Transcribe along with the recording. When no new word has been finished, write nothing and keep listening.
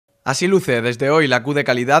Así luce desde hoy la Q de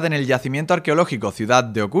calidad en el Yacimiento Arqueológico Ciudad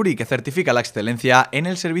de Ocuri, que certifica la excelencia en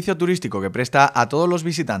el servicio turístico que presta a todos los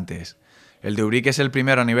visitantes. El de UBRIQUE es el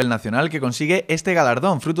primero a nivel nacional que consigue este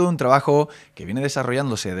galardón, fruto de un trabajo que viene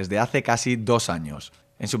desarrollándose desde hace casi 2 años.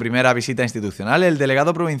 En su primera visita institucional, el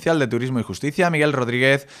delegado provincial de Turismo y Justicia, Miguel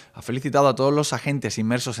Rodríguez, ha felicitado a todos los agentes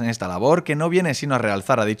inmersos en esta labor, que no viene sino a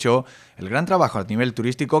realzar, ha dicho, el gran trabajo a nivel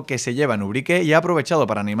turístico que se lleva en UBRIQUE, y ha aprovechado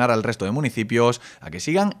para animar al resto de municipios a que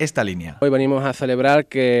sigan esta línea. Hoy venimos a celebrar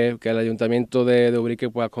que el Ayuntamiento de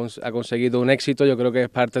UBRIQUE pues, ha conseguido un éxito. Yo creo que es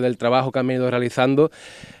parte del trabajo que han venido realizando,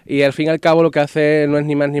 y al fin y al cabo lo que hace no es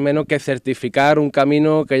ni más ni menos que certificar un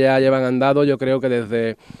camino que ya llevan andado. Yo creo que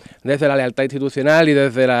desde la lealtad institucional y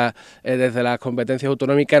desde las competencias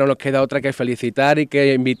autonómicas no nos queda otra que felicitar y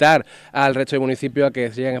que invitar al resto de municipios a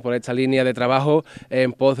que sigan por esta línea de trabajo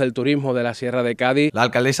en pos del turismo de la Sierra de Cádiz. La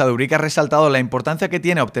alcaldesa de UBRIQUE ha resaltado la importancia que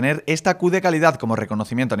tiene obtener esta Q de calidad como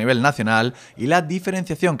reconocimiento a nivel nacional y la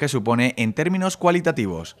diferenciación que supone en términos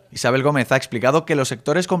cualitativos. Isabel Gómez ha explicado que los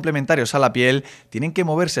sectores complementarios a la piel tienen que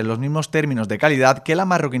moverse en los mismos términos de calidad que la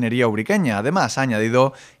marroquinería ubriqueña. Además, ha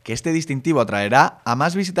añadido que este distintivo atraerá a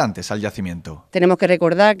más visitantes al yacimiento. Tenemos que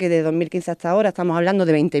recordar que de 2015 hasta ahora estamos hablando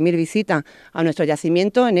de 20.000 visitas a nuestro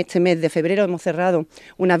yacimiento. En este mes de febrero hemos cerrado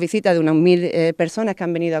unas visitas de unas 1.000 personas que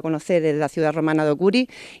han venido a conocer la ciudad romana de Ocuri,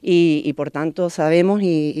 y por tanto sabemos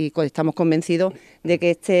y estamos convencidos de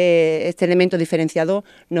que este elemento diferenciador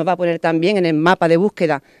nos va a poner también en el mapa de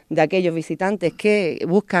búsqueda de aquellos visitantes que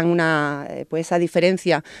buscan esa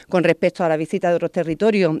diferencia con respecto a la visita de otros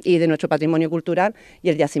territorios y de nuestro patrimonio cultural, y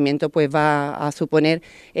el yacimiento pues va a suponer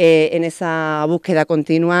en esa búsqueda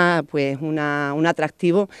continua pues un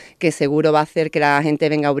atractivo que seguro va a hacer que la gente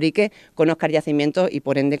venga a UBRIQUE, conozca el yacimiento y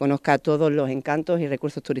por ende conozca todos los encantos y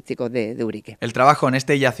recursos turísticos de UBRIQUE. El trabajo en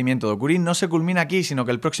este yacimiento de Ocuri no se culmina aquí, sino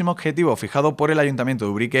que el próximo objetivo fijado por el Ayuntamiento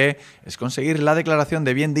de UBRIQUE es conseguir la declaración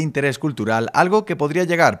de bien de interés cultural, algo que podría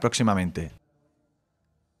llegar próximamente.